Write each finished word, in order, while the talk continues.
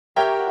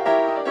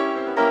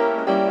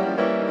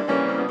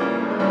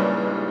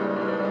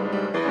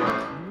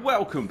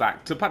welcome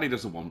back to Paddy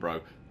Does the One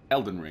Bro,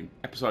 Elden Ring,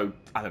 episode,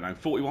 I don't know,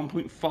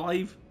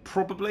 41.5,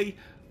 probably.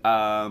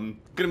 Going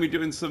to be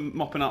doing some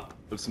mopping up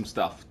of some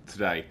stuff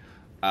today,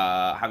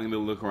 having a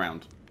little look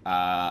around,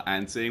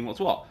 and seeing what's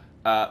what.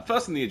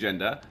 First on the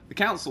agenda, the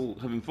council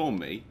have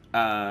informed me,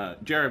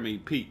 Jeremy,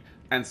 Pete,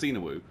 and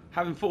Sinawu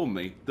have informed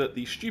me that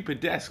the stupid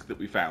desk that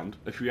we found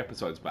a few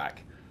episodes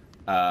back,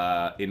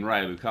 in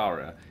Raya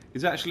Lucaria,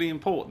 is actually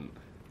important.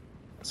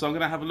 So I'm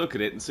going to have a look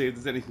at it and see if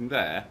there's anything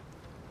there.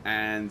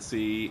 And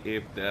see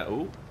if there...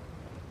 Oh.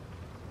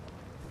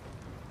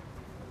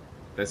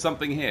 There's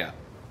something here.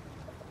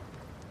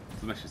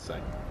 What's the message say?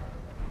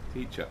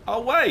 Teacher.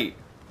 Oh, wait!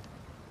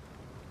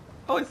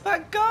 Oh, it's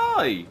that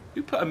guy!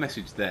 Who put a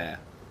message there?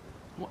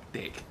 What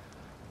dick?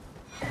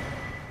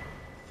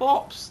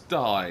 Fops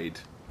died.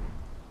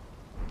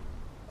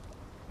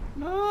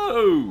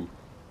 No!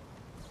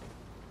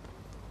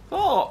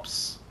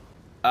 Fops!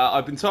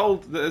 I've been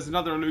told that there's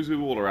another illusory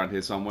wall around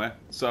here somewhere,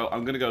 so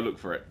I'm going to go look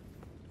for it.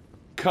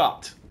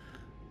 Cut.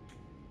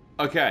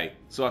 Okay,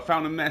 so I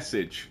found a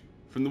message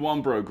from the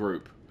One Bro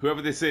group.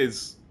 Whoever this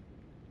is,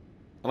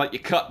 I like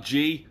your cut,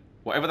 G.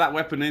 Whatever that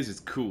weapon is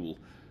cool.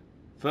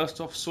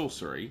 First off,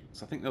 sorcery.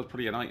 So I think there was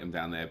probably an item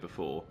down there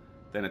before.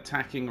 Then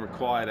attacking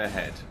required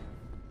ahead.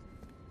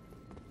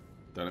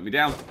 Don't let me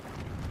down.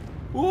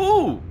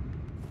 Ooh!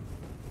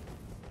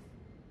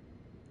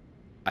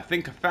 I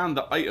think I found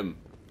the item.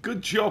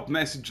 Good job,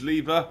 message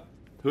leaver.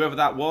 Whoever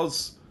that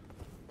was.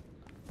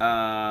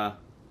 What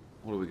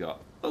do we got?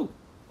 Oh.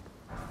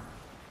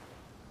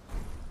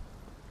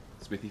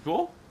 Smithy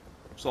 4.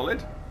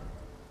 Solid.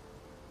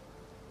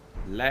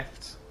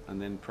 Left. And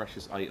then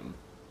precious item.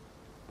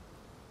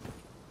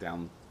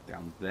 Down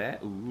there.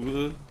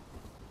 Ooh.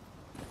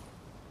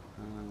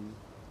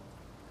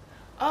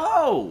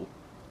 Oh!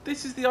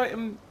 This is the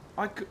item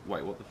I could...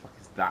 Wait, what the fuck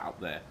is that up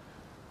there?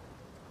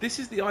 This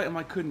is the item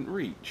I couldn't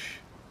reach.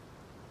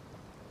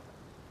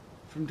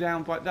 From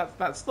down by...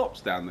 That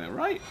stops down there,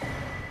 right?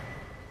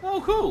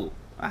 Oh, cool.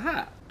 A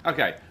hat.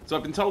 Okay, so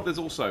I've been told there's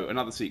also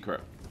another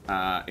secret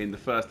in the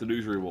first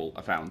illusory wall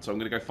I found. So I'm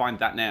going to go find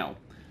that now.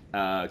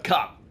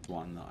 Cut.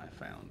 One that I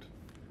found.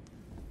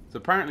 So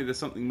apparently there's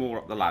something more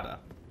up the ladder.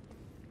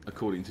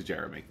 According to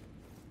Jeremy.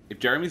 If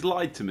Jeremy's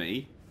lied to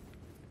me...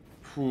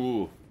 I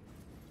don't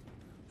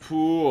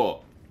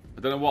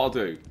know what I'll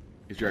do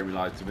if Jeremy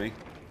lied to me.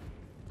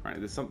 Right,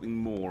 there's something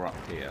more up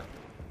here.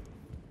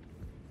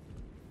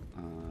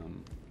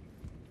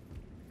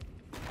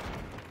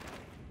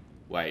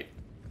 Wait.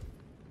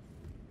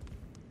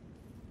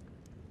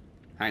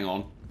 Hang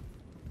on.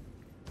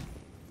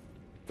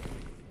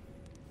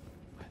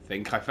 I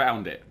think I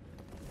found it.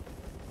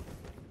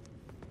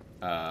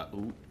 Ooh.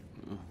 Oh,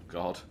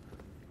 God.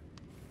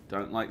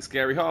 Don't like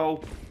scary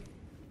hole.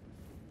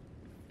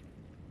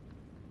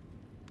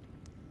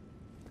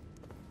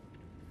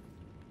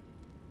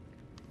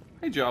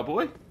 Hey, jar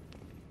boy.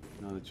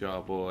 Another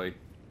jar boy.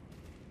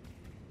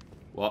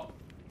 What?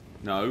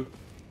 No.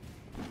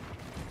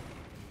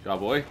 Jar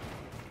boy.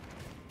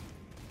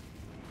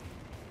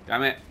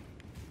 Damn it.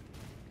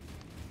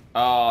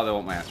 Oh, they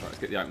want my ass. Right, let's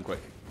get the item quick.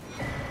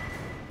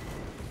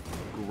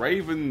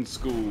 Graven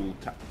School.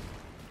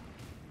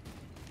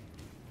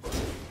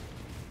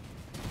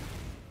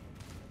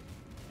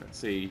 Let's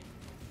see.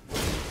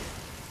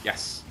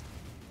 Yes.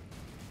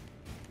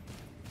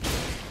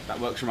 That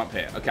works from up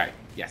here. Okay.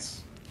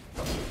 Yes.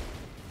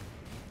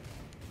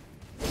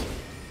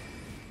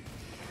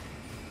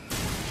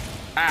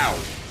 Ow.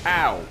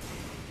 Ow.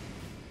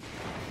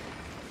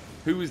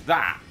 Who is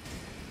that?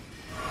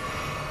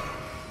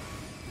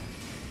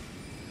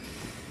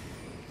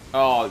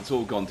 Oh, it's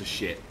all gone to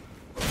shit.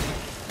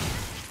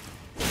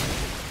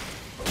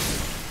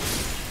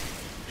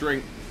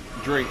 Drink,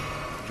 drink,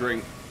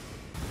 drink.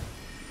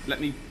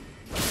 Let me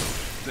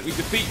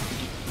defeat.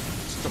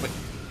 Stop it.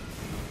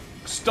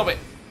 Stop it.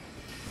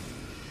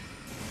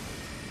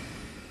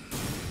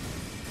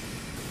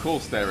 Of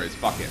course there is.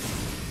 Fuck it.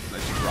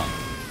 Let's just run.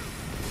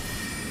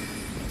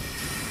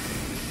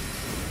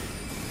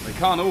 They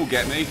can't all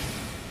get me.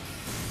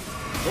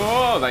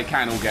 Oh, they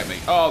can all get me.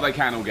 Oh, they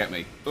can all get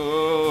me.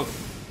 Oh.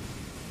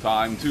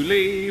 Time to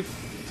leave.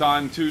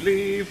 Time to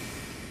leave.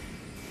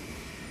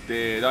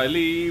 Did I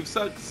leave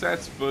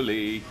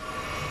successfully?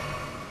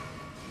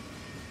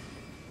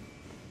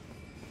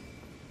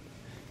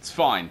 It's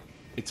fine.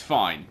 It's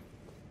fine.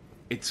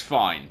 It's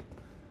fine.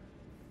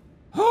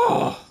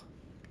 Oh.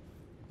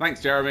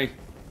 Thanks, Jeremy.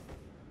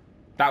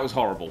 That was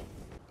horrible.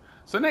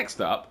 So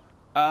next up,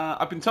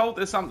 I've been told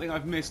there's something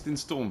I've missed in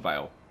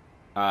Stormvale,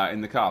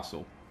 in the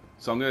castle.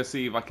 So I'm going to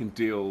see if I can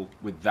deal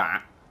with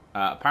that.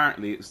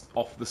 Apparently it's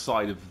off the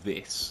side of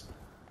this.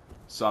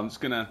 So I'm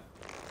just going to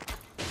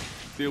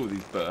deal with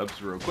these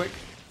burbs real quick.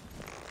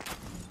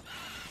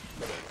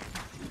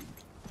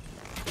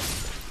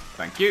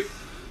 Thank you.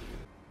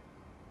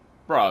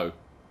 Bro.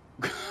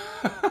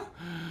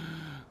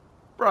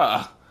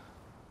 Bruh.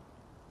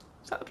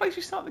 Is that the place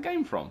you start the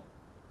game from?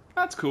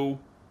 That's cool.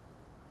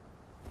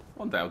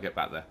 One day I'll get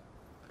back there.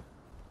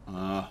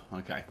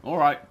 Okay.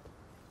 Alright.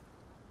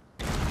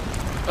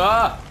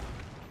 Ah!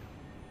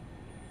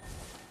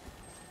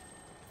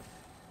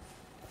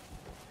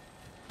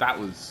 That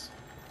was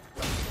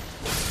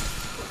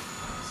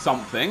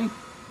something.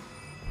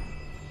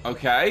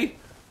 Okay.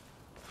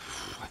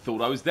 I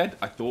thought I was dead.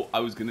 I thought I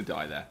was going to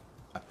die there.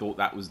 I thought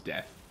that was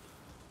death.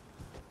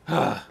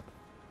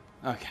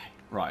 Okay,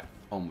 right.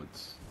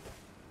 Onwards.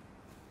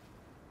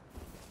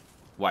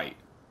 Wait.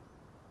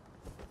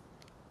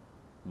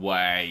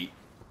 Wait.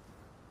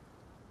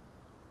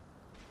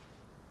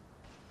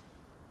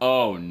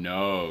 Oh,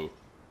 no.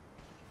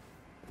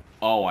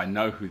 Oh, I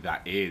know who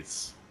that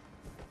is.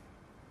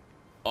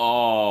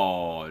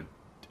 Oh.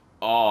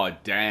 Oh,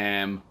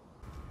 damn.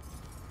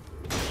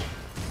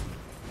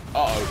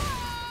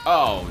 Uh-oh.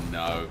 Oh,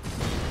 no.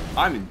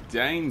 I'm in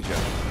danger.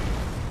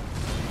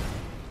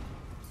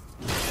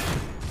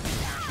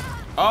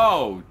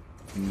 Oh,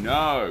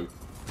 no.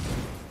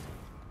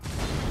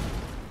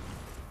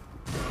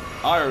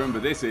 I remember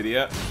this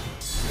idiot.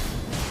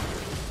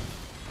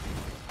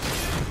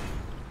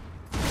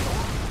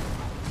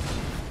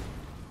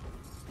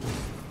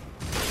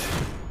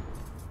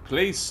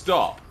 Please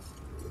stop.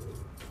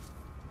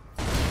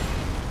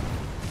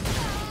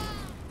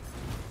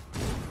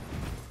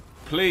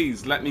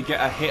 Please let me get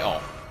a hit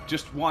off.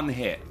 Just one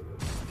hit.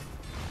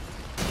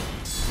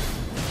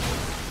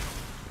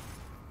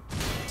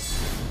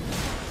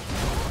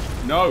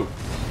 No.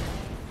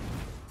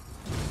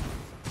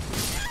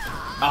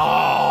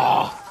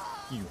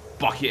 Ah, you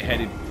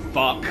bucket-headed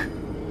fuck.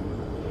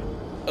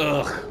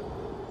 Ugh.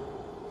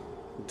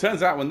 It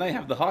turns out when they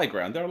have the high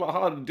ground, they're a lot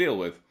harder to deal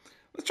with.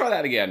 Let's try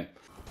that again.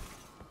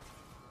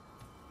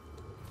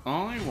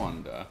 I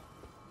wonder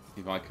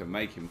if I can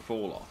make him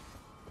fall off.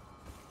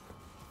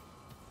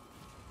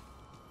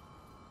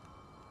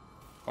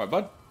 Alright,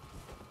 bud.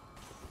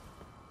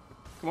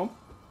 Come on.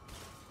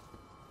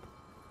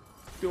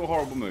 Do a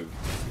horrible move.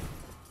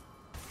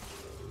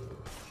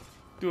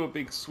 Do a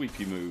big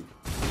sweepy move.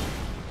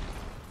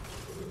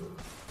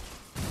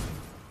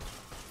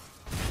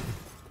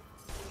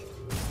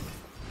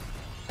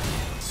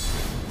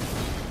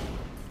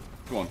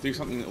 Come on, do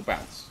something that'll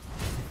bounce.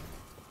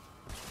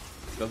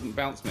 Doesn't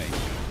bounce me.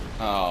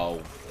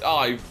 Oh,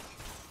 I've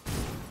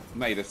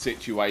made a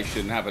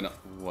situation, haven't I?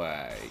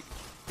 Wait.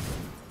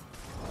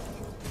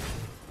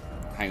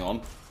 Hang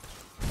on.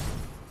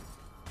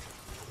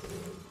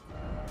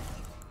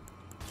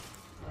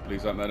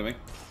 Please don't murder me.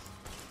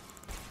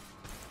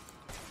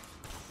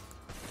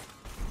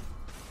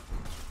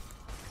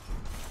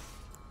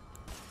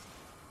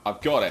 I've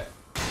got it.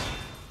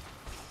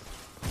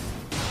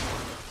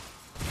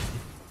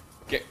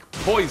 Get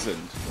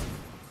poisoned.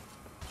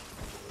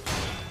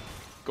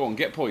 Go on,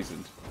 get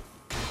poisoned.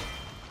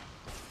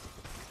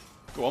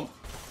 Go on.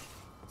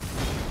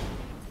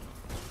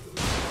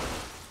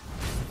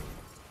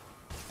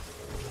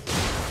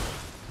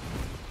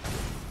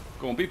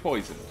 Go on, be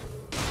poisoned.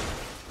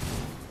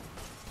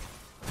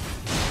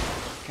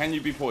 Can you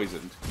be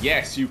poisoned?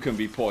 Yes, you can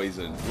be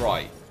poisoned.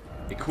 Right.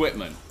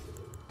 Equipment.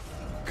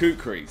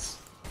 Kukris.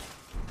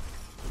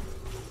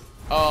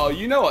 Oh,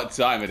 you know what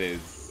time it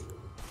is.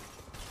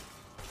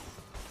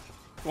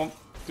 Come on,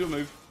 do a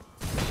move.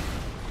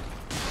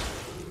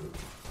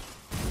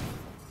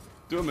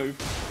 Do a move.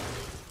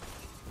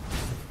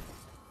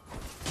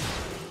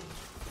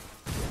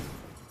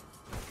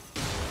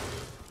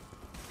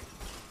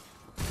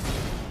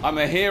 I'm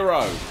a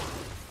hero.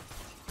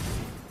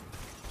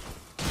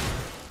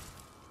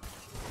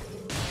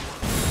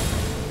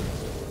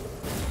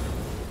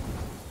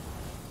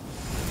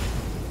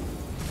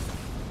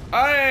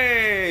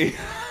 Hey! It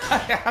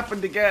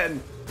happened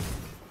again.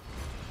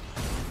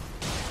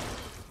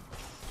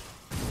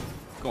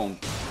 Go on.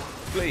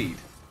 Bleed.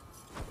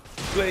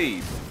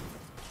 Bleed.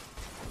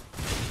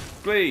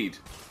 Bleed.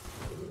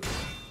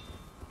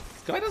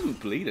 This guy doesn't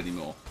bleed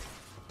anymore.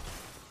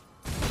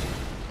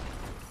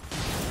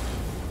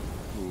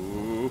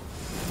 Ooh.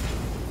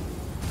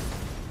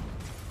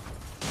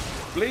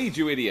 Bleed,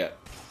 you idiot.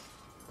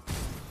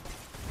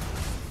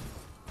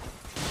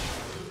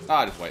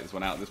 I'll just wait this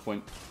one out at this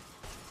point.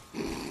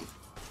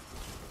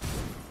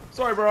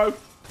 Sorry, bro.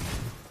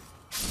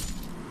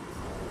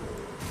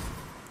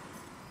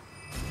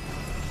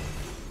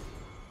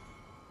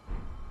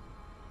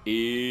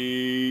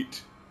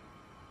 Eat.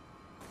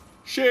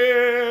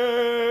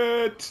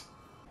 Shit.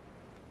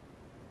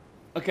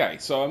 Okay,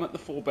 so I'm at the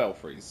 4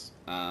 belfries,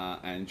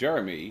 and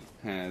Jeremy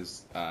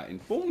has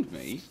informed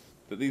me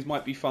that these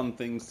might be fun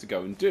things to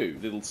go and do.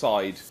 Little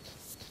side,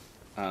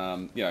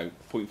 you know,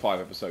 0.5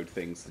 episode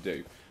things to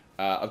do.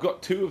 I've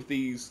got 2 of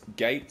these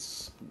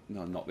gates.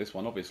 No, not this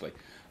one, obviously.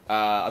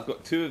 I've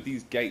got 2 of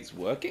these gates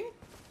working,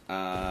 and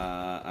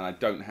I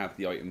don't have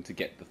the item to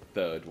get the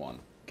 3rd one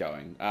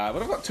going. But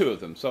I've got 2 of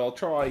them, so I'll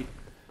try.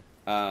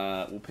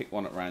 We'll pick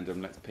one at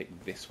random. Let's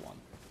pick this one.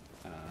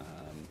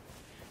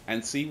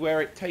 And see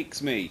where it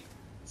takes me.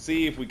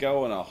 See if we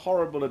go on a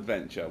horrible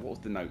adventure. What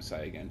does the note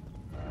say again?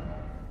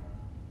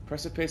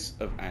 Precipice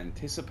of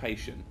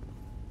anticipation.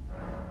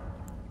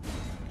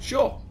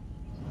 Sure.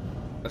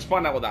 Let's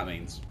find out what that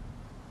means.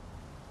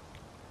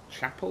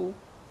 Chapel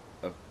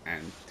of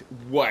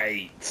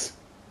Wait.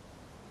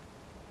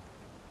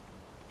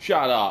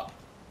 Shut up.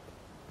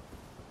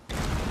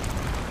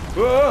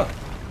 Good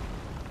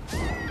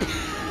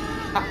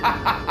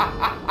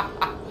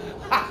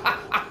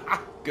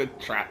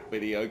trap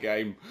video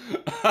game.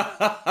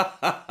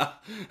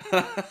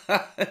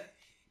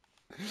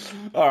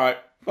 Alright,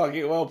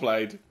 fucking well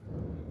played.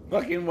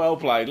 Fucking well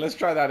played. Let's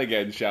try that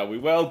again, shall we?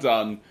 Well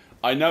done.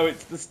 I know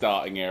it's the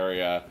starting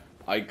area.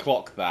 I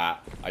clocked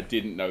that. I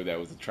didn't know there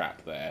was a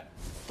trap there.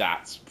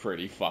 That's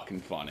pretty fucking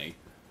funny.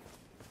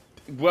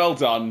 Well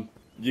done.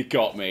 You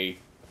got me.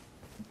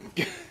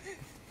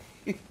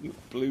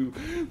 Blue,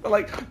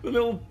 like the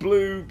little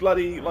blue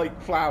bloody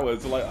like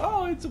flowers are like,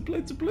 oh, it's a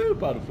blue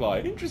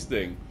butterfly.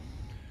 Interesting.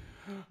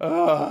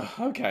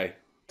 Okay.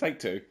 Take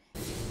two.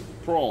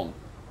 Prawn.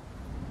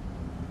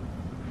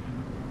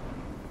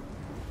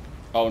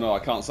 Oh no, I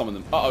can't summon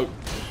them. Uh-oh.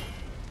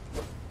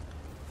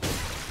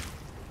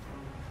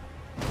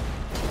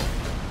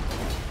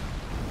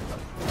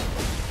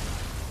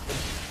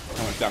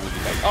 How much damage did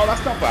you take? Oh,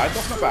 that's not bad.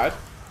 That's not bad.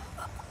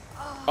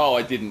 Oh,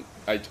 I didn't.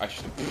 I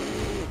should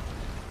have.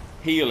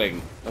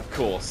 Healing, of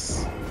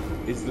course,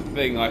 is the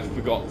thing I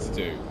forgot to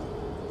do.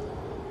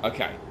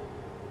 Okay.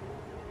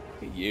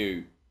 Look at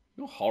you.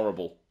 You're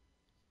horrible.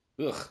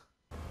 Ugh.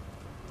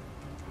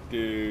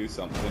 Do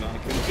something I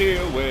can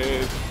deal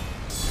with.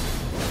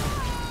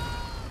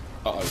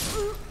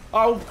 Uh-oh.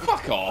 Oh,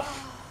 fuck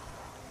off.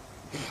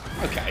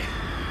 Okay.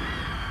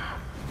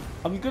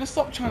 I'm going to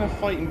stop trying to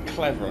fight him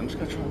clever. I'm just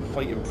going to try and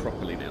fight him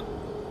properly now.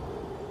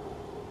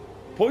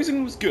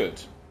 Poison was good.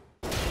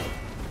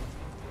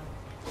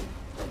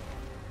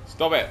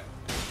 Stop it.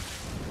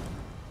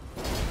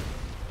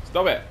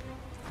 Stop it.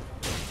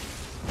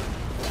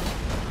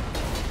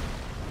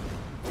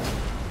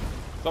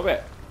 Stop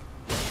it.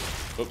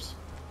 Oops.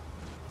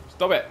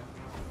 Stop it.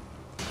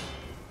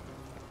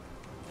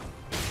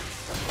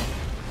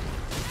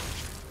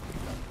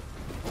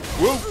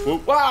 Whoa,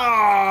 whoa,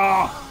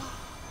 ah!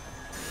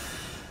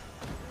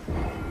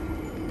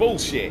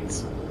 Bullshit.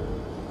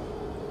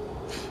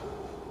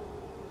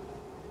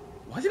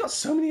 Why has he got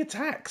so many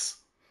attacks?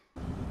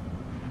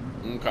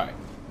 Okay,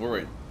 we're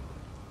in.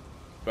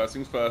 First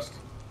things first,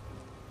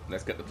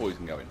 let's get the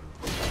poison going.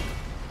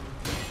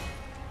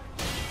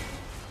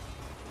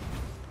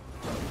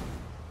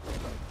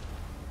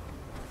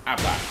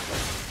 Have that.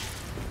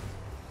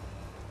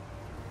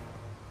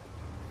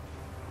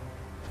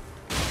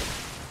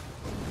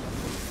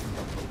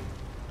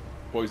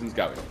 Poison's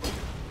going.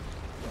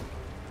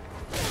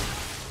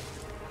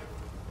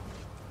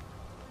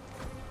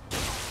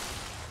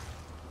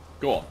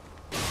 Go on.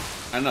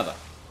 Another.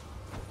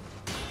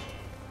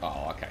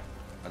 Oh, okay.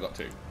 I got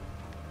two.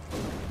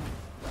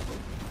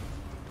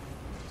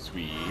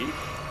 Sweet.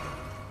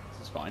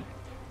 This is fine.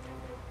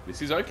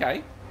 This is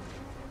okay.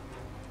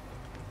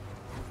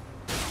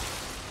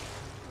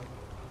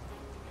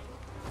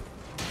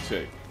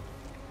 Two.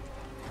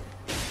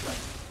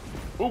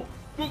 Oh!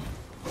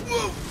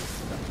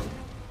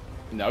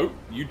 No,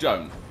 you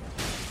don't.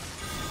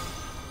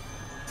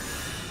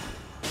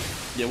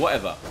 Yeah,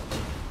 whatever.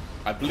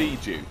 I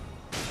bleed you.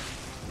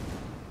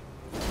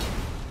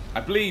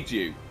 I bleed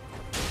you.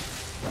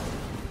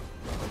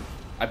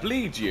 I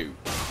bleed you.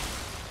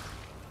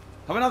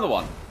 Have another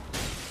one.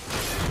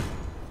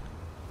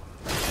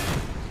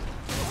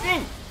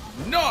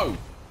 No!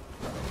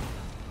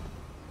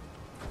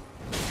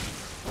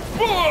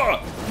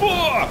 Boah!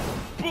 Boah!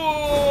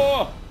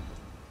 Boah!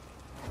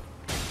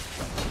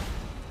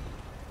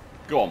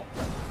 Go on.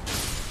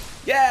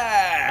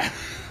 Yeah!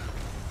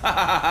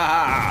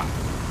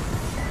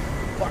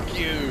 Fuck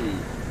you.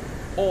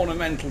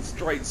 Ornamental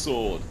straight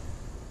sword.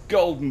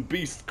 Golden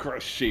beast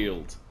crush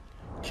shield.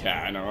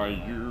 Can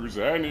I use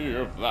any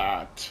of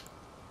that?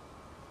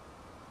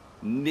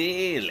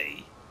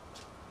 Nearly.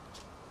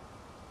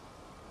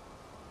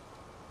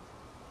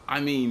 I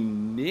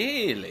mean,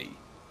 nearly.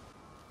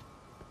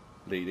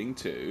 Leading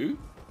to...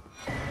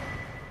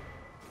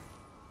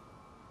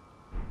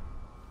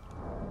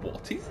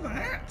 What is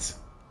that? Is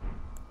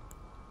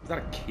that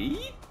a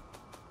key?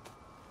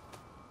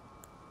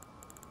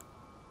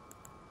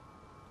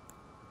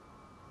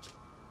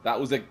 That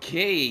was a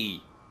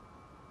key.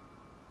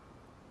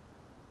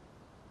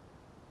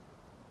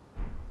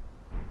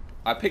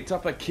 I picked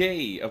up a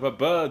key of a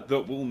bird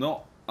that will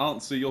not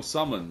answer your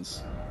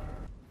summons.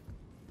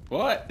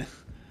 What?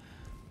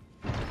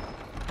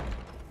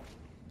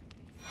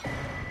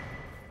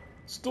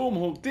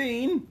 Stormhawk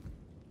Dean?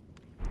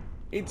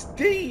 It's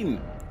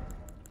Dean!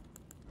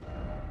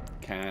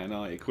 Can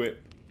I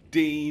equip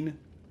Dean?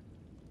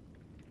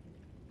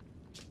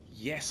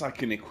 Yes, I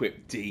can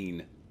equip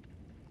Dean.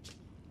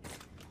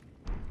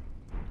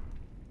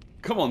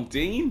 Come on,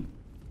 Dean.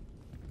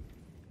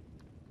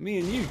 Me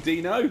and you,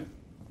 Dino.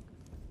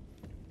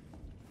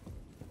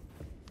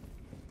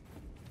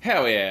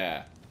 Hell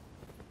yeah.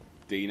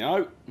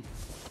 Dino.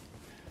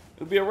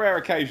 It'll be a rare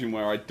occasion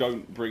where I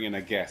don't bring in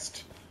a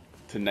guest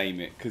to name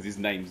it, because his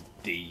name's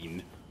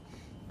Dean.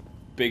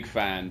 Big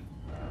fan.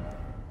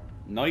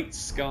 Night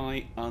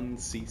sky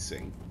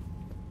unceasing.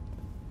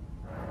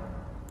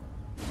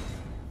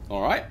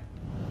 Alright.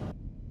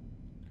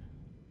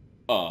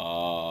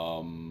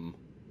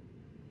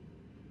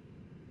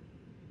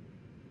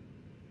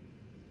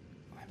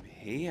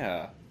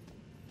 here.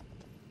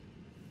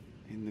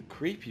 In the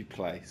creepy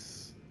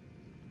place.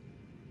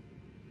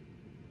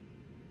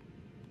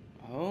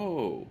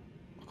 Oh.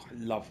 I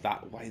love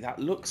that way that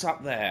looks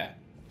up there.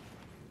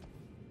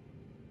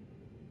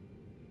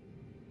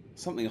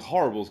 Something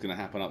horrible is going to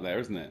happen up there,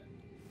 isn't it?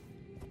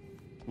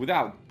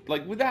 Without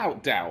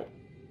doubt.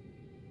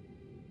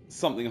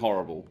 Something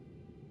horrible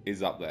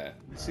is up there.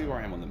 Let's see where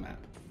I am on the map.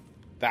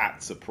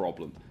 That's a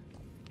problem.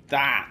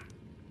 That.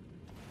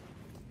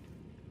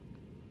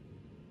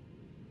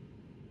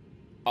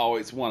 Oh,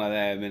 it's one of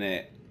them,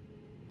 innit?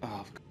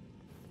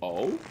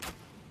 Oh.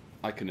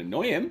 I can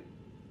annoy him.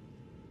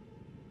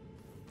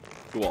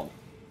 Go on.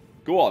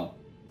 Go on.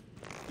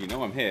 You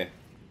know I'm here.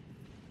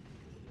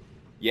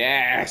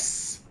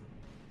 Yes!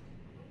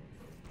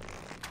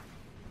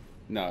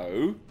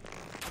 No.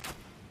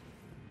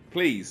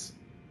 Please.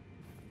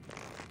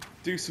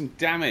 Do some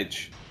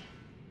damage.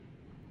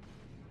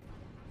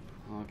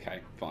 Okay,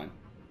 fine.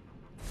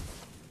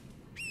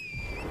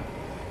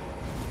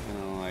 Can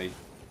I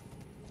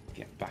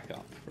get back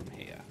up from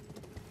here?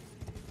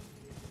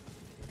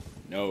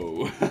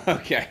 No.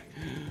 Okay.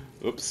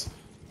 Oops.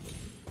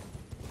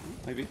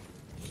 Maybe.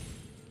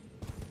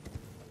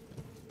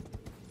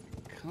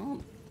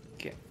 Can't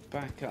get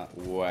back up.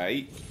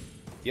 Wait.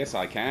 Yes,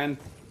 I can.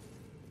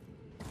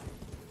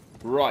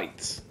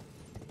 Right.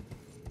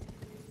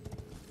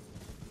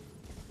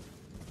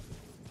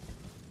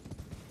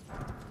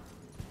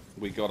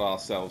 We got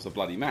ourselves a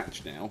bloody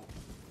match now.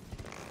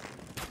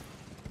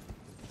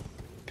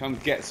 Come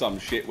get some,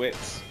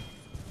 shitwits.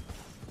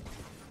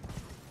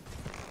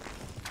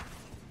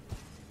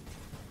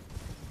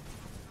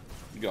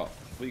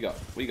 What you got?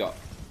 What you got?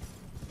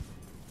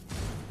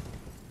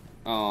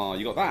 Oh,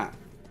 you got that.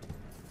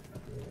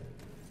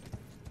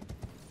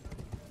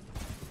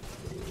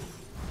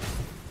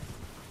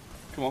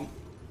 Come on.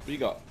 What you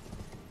got?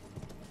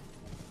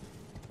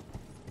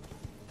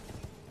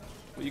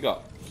 What you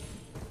got?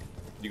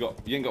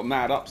 You ain't got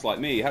mad ups like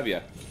me, have you?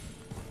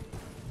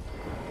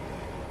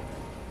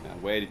 Now,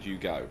 where did you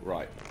go?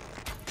 Right.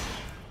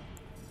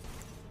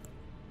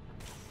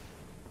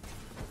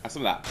 Have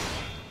some of that.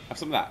 Have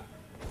some of that.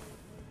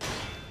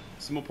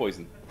 Some more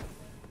poison.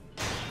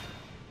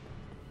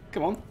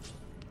 Come on.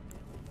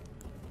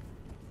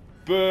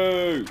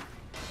 Boo!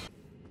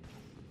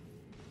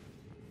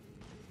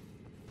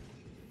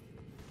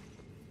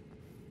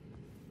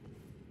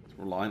 It's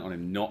relying on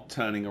him not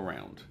turning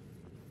around.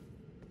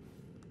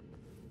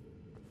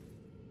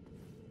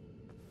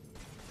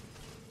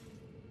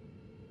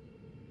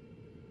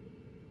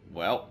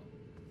 Well.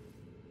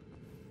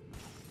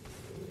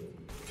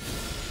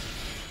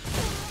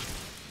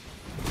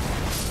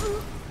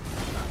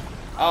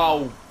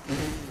 Oh,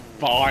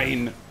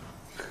 fine.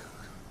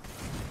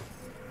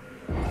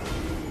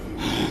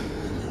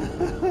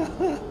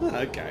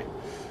 Okay.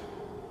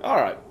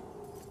 Alright.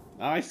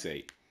 I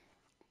see.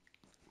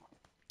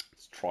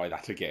 Let's try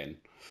that again.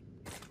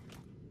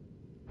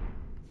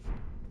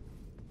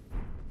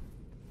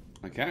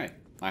 Okay.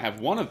 I have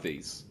one of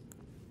these.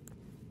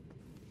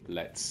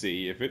 Let's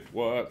see if it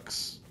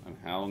works and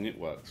how long it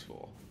works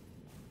for.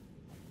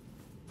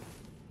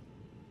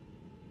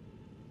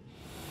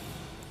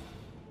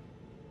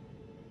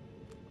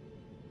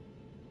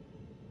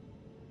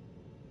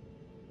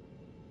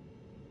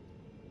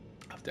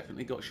 I've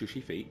definitely got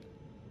shushy feet.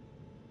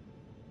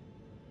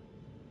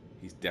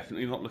 He's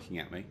definitely not looking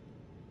at me.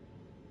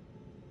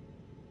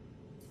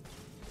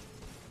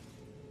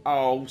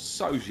 Oh,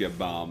 so's your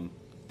mum.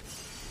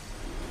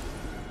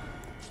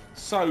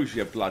 So's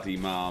your bloody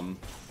mum.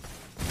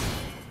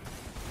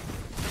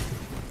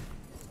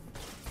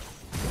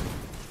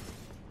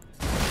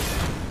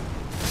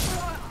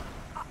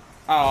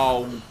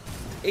 Oh,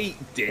 eat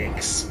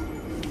dicks.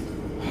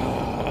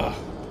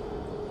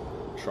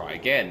 Try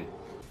again.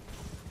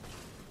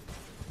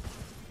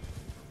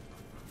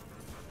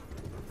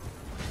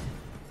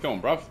 Come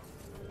on, bruv.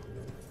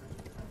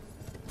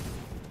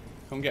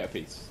 Come get a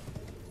piece.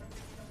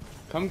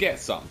 Come get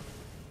some.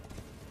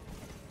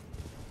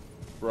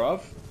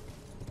 Bruv.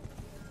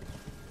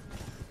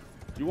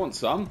 You want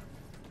some?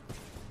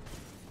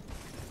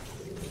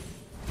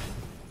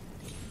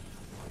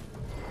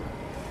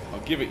 I'll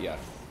give it you.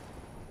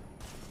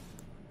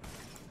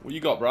 What you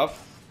got, bruv?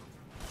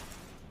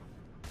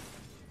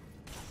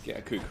 Get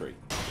a kukri.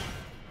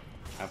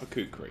 Have a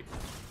kukri.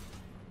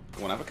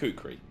 Go on, have a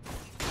kukri.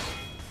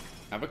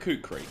 Have a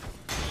kukri.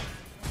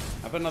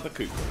 Have another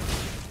kukri.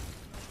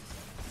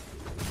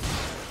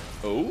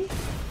 Oh?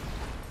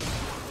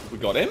 We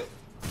got him?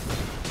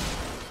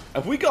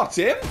 Have we got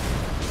him?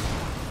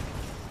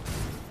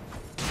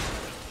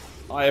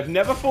 I have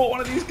never fought one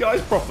of these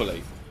guys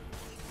properly.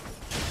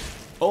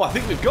 Oh, I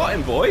think we've got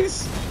him,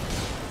 boys.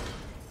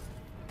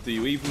 Do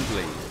you even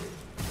bleed?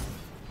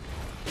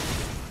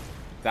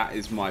 That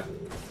is my...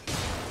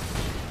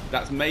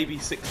 That's maybe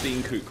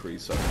 16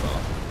 kukris so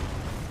far.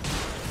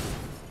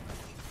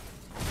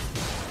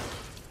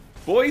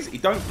 Boys, he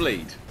don't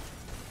bleed.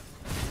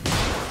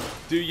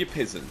 Do your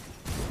pizen.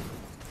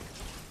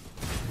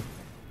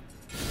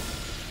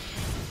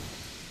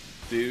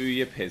 Do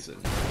your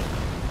pizen.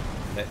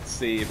 Let's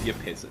see if you're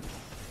pissing.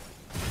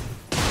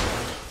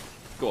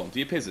 Go on, do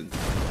you pizen?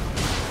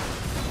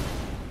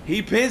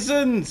 He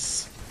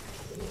pissons!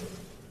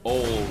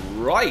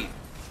 Alright,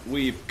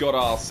 we've got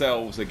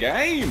ourselves a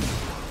game.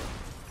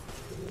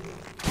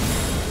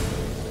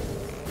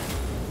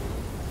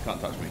 Can't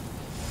touch me.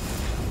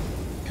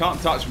 Can't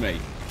touch me.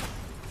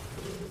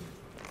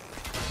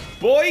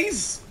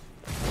 Boys!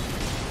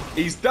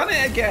 He's done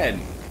it again.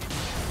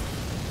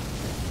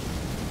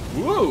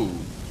 Woo!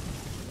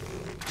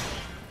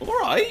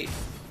 Alright.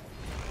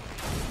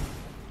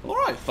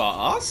 Alright,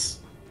 farce.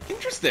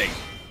 Interesting.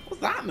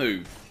 What's that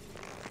move?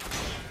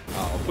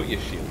 Oh, I'll put your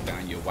shield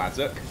down, you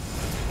wazzock.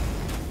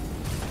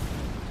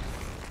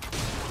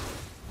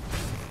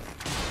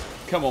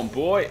 Come on,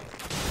 boy.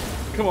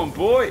 Come on,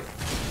 boy.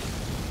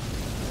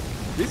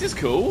 This is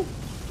cool.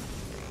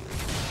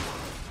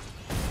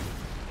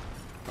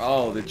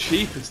 Oh, the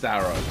cheapest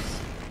arrows.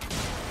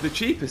 The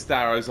cheapest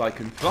arrows I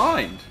can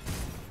find.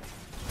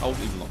 I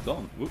wasn't even locked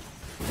on. Whoop.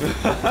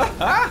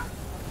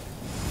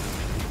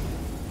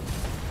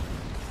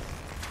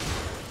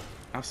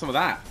 Have some of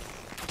that.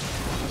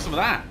 Have some of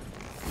that.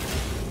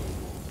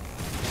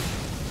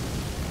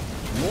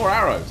 More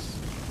arrows.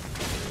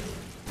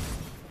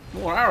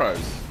 More arrows.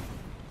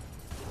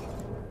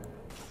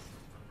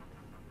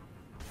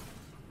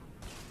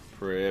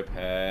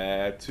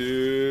 Prepare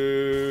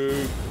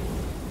to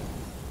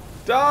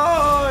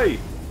die!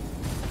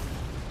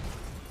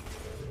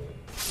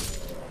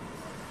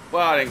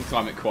 Well, I didn't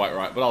time it quite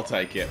right, but I'll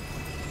take it.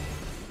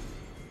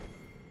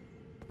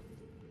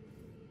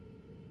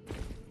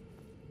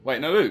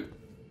 Wait, no loot.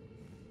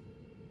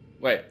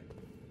 Wait.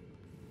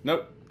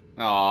 Nope.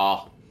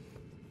 Ah.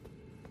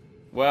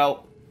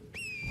 Well,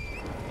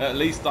 at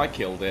least I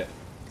killed it.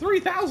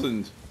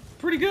 3,000.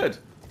 Pretty good.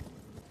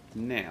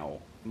 Now,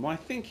 my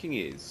thinking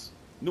is,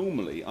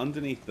 normally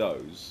underneath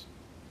those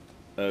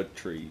Erd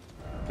tree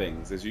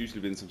things, there's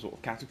usually been some sort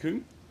of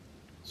catacomb.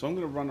 So I'm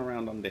going to run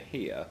around under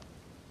here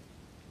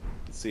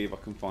and see if I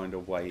can find a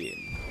way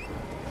in.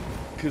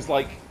 Because,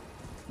 like,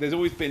 there's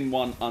always been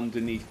one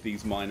underneath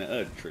these minor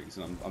Erd trees,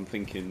 and I'm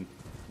thinking,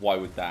 why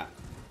would that?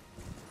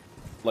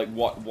 Like,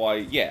 what? Why?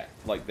 Yeah,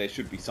 like, there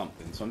should be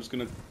something. So I'm just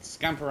going to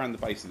scamper around the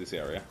base of this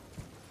area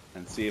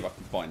and see if I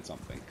can find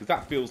something. Because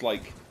that feels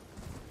like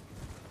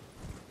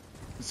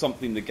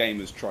something the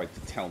game has tried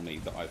to tell me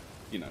that I've,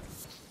 you know,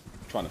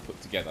 trying to put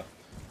together.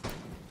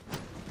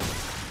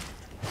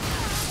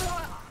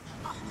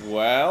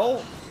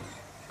 Well,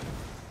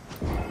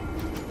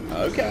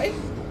 okay,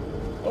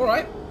 all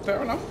right,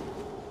 fair enough.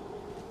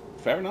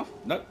 Fair enough.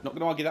 No, not going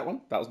to argue that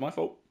one. That was my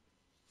fault.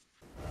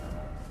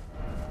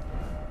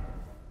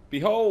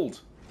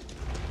 Behold,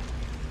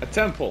 a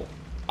temple.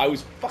 I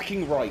was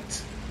fucking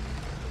right.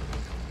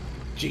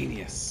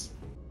 Genius.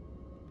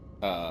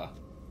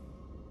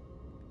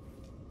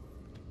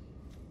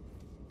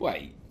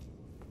 Wait.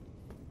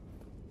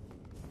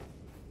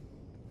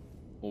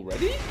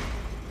 Already?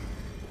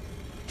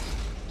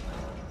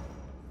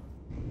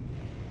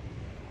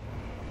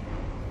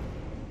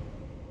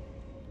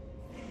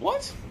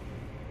 What?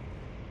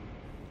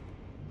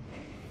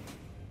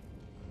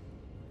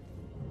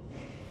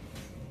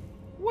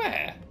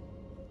 Where?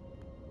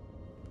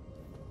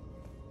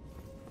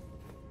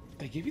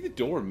 They give you the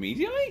door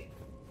immediately?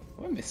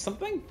 Have I missed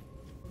something?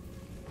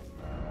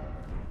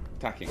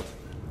 Attacking.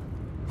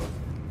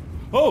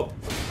 Oh!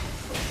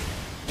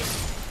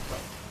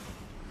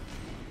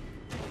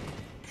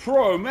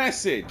 Pro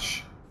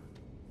message!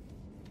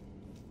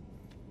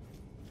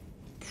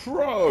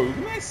 Pro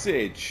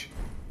message!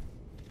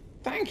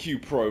 Thank you,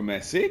 pro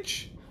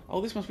message.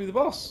 Oh, this must be the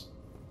boss.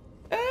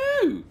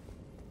 Oh!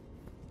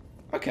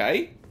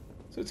 Okay.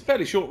 So it's a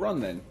fairly short run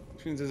then.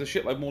 Which means there's a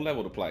shitload more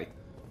level to play.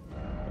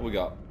 What we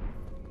got?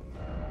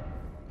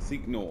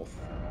 Seek north.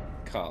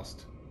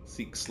 Cast.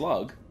 Seek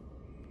slug.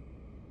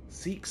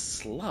 Seek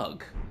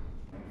slug.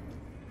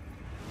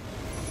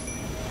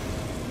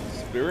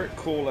 Spirit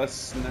caller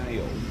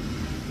snail.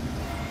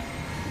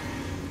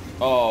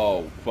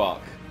 Oh,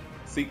 fuck.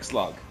 Seek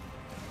slug.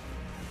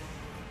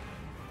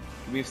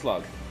 Give me a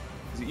slug.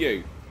 Is it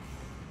you?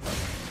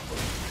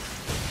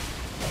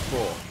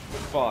 4,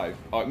 5.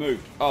 Oh, it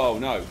moved. Oh,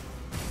 no.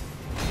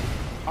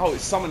 Oh,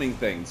 it's summoning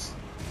things.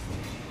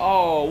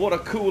 Oh, what a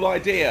cool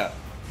idea.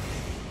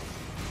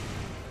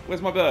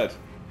 Where's my bird?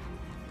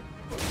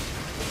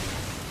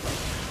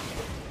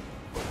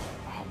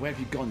 Oh, where have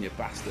you gone, you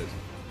bastard?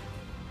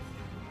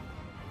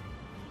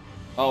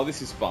 Oh,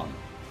 this is fun.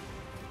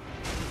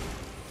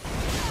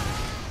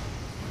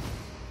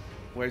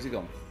 Where's he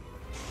gone?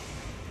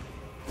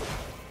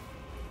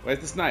 Where's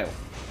the snail?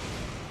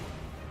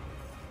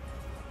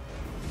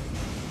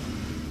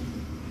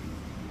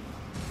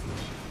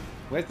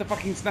 Where's the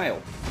fucking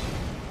snail?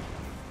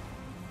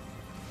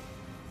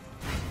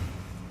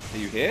 Are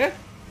you here?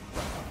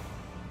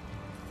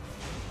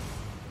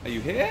 Are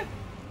you here?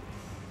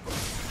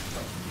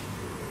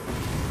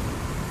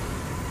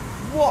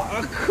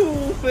 What a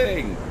cool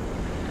thing!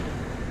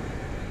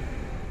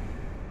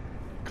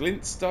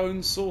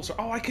 Glintstone Sorcerer.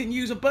 Oh, I can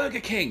use a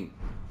Burger King!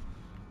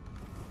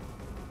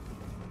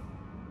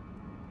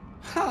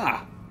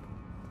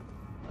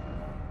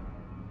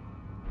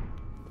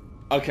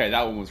 Okay,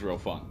 that one was real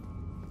fun.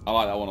 I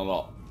like that one a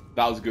lot.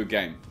 That was a good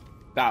game.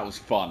 That was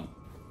fun.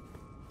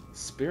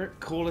 Spirit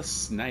Caller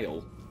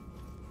Snail.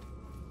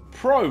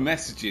 Pro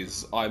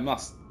messages, I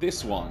must.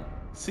 This one.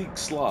 Seek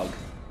Slug.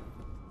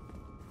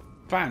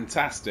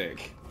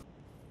 Fantastic.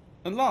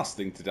 And last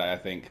thing today, I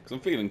think, because I'm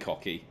feeling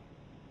cocky.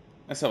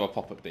 Let's have a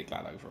pop at Big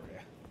Lad over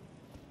here.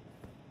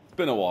 It's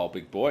been a while,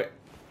 big boy.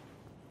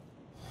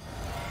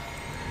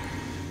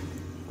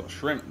 Got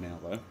shrimp now,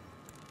 though.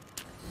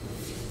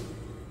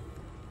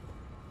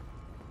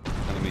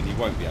 And I mean, he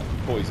won't be able to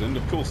be poisoned.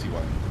 Of course he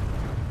won't.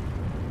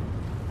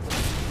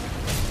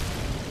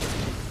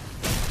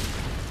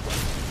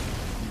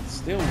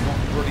 Still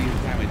not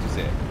brilliant damage, is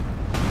it?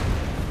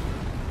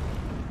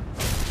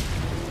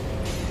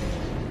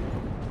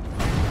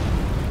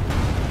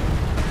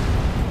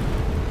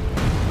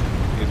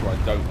 Here's where I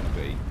don't want to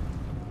be.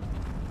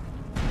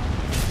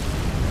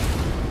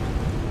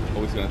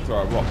 Oh, he's going to throw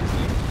a rock, isn't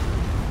he?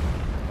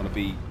 I want to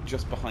be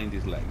just behind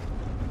his leg.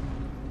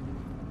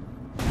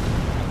 I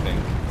think.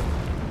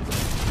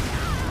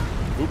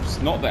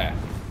 Oops, not there.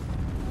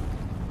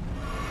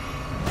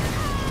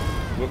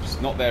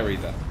 Whoops, not there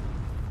either.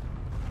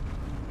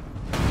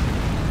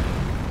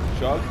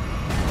 Chug.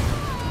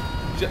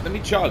 Let me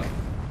chug.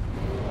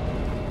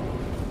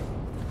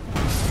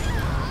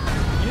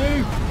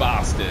 You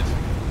bastard.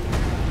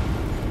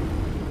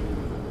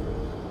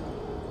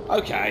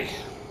 Okay.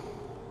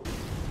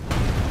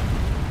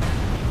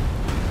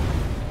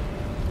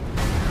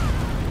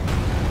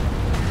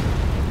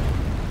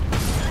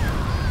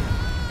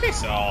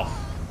 Piss off.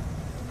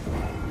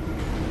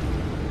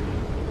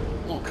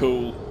 Not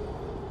cool.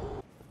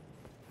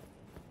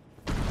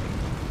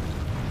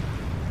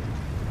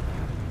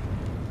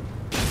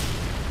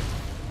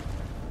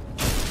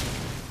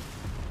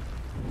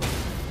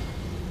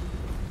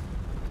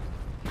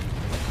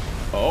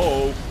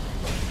 Oh.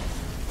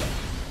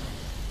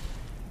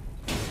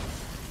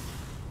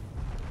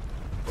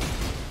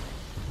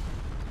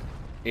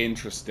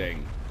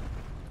 Interesting.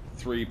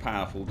 3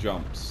 powerful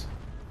jumps.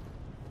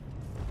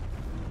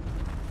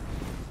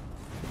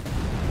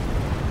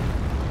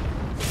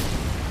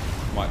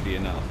 Might be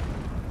enough.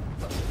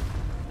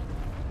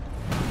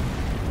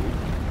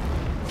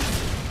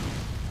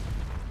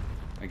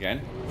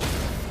 Again.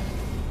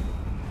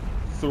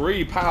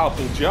 3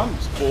 powerful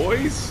jumps,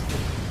 boys.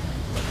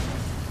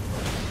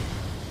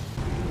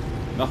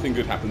 Nothing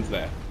good happens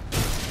there.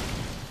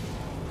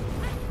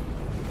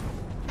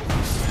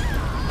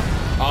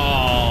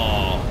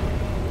 Oh!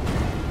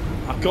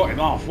 I got him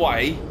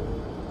halfway.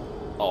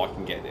 Oh, I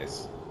can get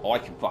this. Oh, I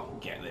can fucking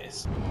get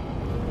this.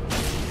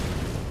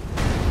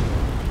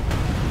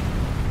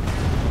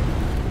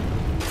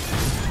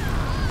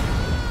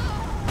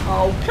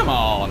 Oh, come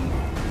on.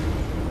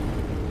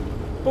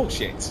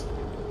 Bullshit.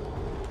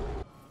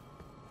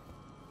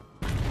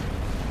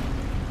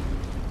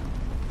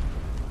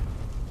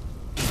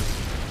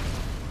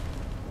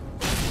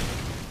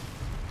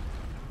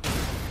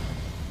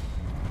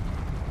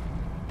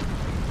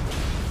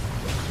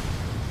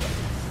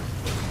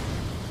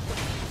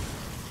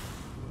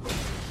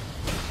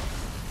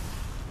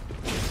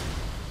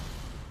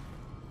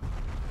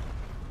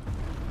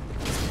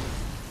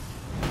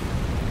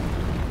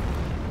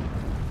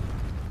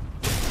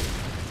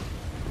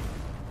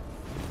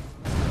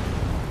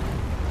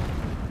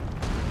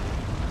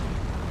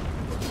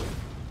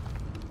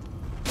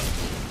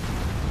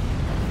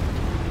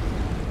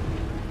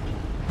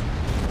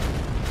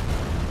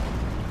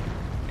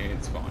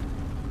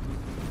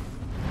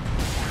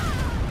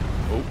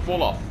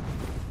 Fall off.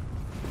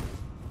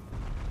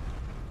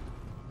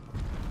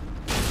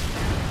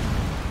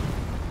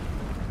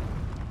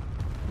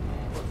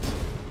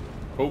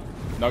 Oh,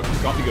 no,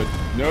 can't be good.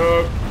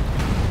 No!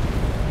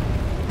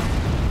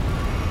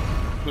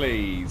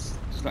 Please,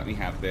 just let me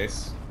have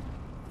this.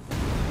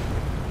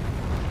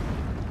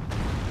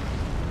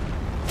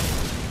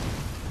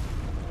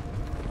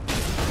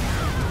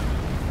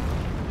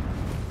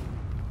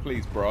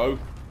 Please, bro.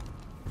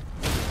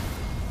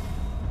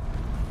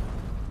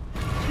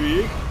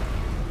 Twig.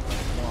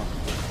 1,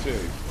 2,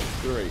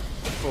 3,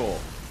 4,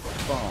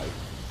 5,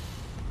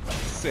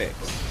 6,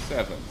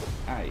 7,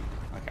 8. Okay,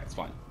 it's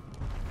fine.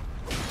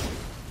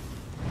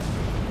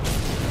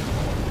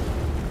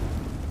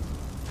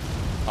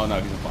 Oh no,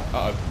 he's on fire.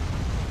 Uh oh.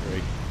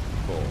 3,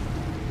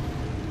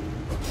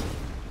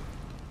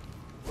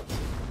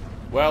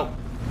 4. Well,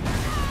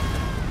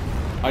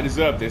 I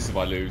deserve this if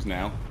I lose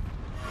now.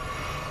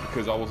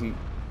 Because I wasn't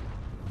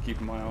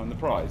keeping my eye on the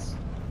prize.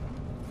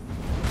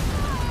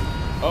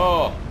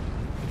 Oh!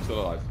 I'm still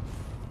alive.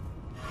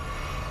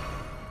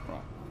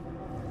 Right.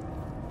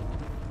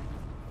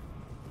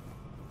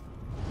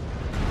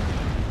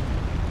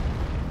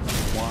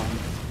 One,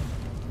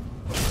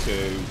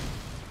 2,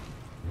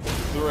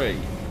 3.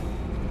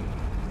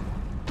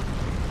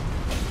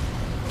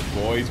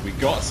 Boys, we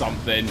got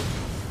something.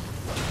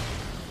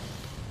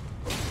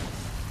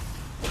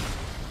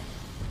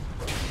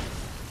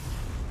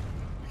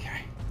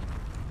 Okay.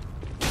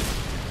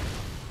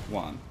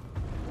 1,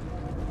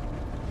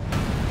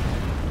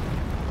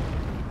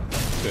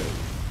 2,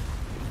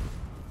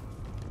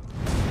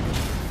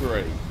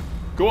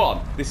 Go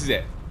on. This is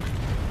it.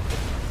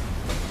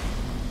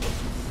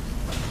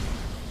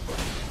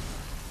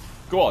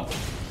 Go on.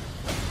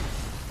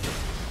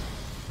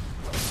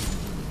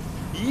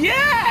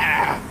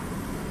 Yeah!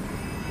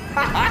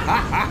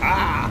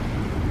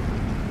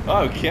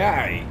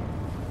 Okay.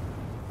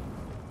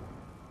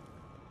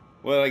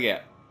 What did I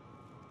get?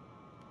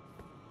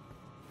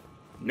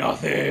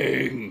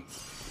 Nothing!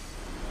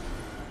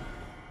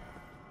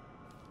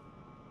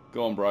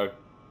 Go on, bro.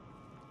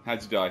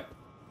 How'd you die?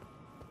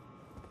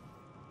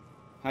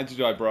 How'd you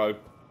die, bro?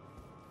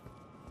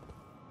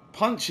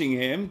 Punching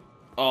him?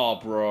 Oh,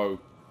 bro.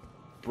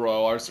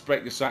 Bro, I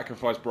respect your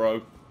sacrifice,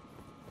 bro.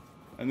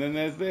 And then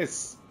there's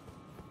this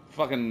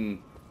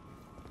fucking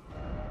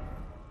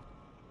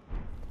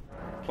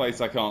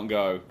place I can't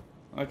go.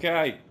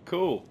 Okay,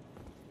 cool.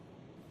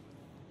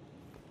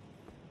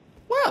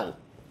 Well,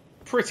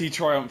 pretty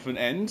triumphant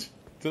end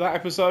to that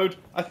episode,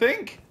 I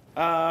think.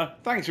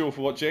 Thanks you all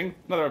for watching.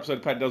 Another episode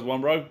of Paddy Does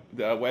One, bro.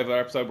 Whatever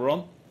episode we're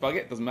on. Bug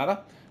it, doesn't matter.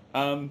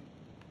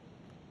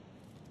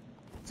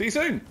 See you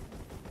soon.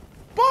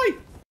 Bye!